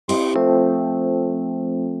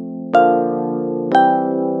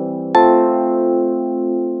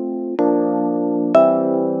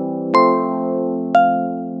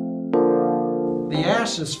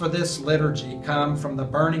ashes for this liturgy come from the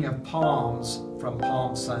burning of palms from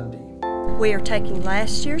Palm Sunday. We are taking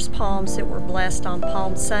last year's palms that were blessed on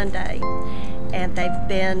Palm Sunday, and they've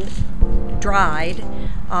been dried,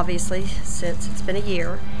 obviously, since it's been a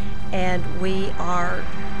year, and we are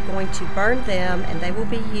going to burn them, and they will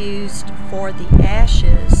be used for the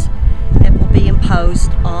ashes that will be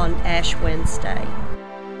imposed on Ash Wednesday.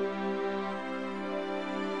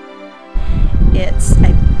 It's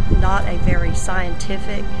not a very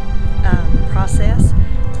scientific process.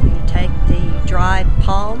 You take the dried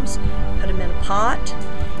palms, put them in a pot,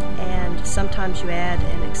 and sometimes you add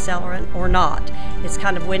an accelerant or not. It's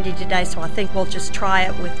kind of windy today, so I think we'll just try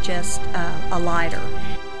it with just a lighter.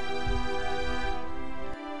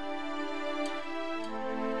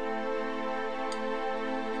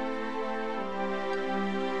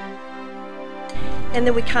 And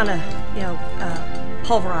then we kind of,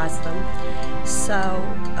 pulverize them, so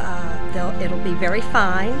it'll be very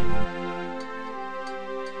fine.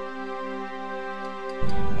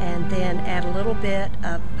 And then add a little bit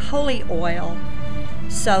of holy oil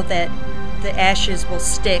so that the ashes will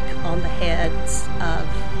stick on the heads of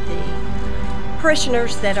the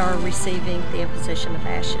parishioners that are receiving the imposition of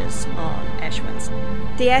ashes on Ash Wednesday.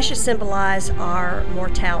 The ashes symbolize our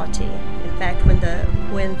mortality. In fact, when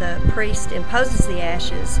the priest imposes the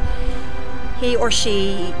ashes, he or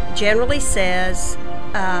she generally says,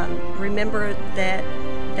 remember that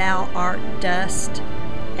thou art dust,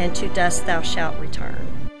 and to dust thou shalt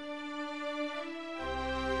return.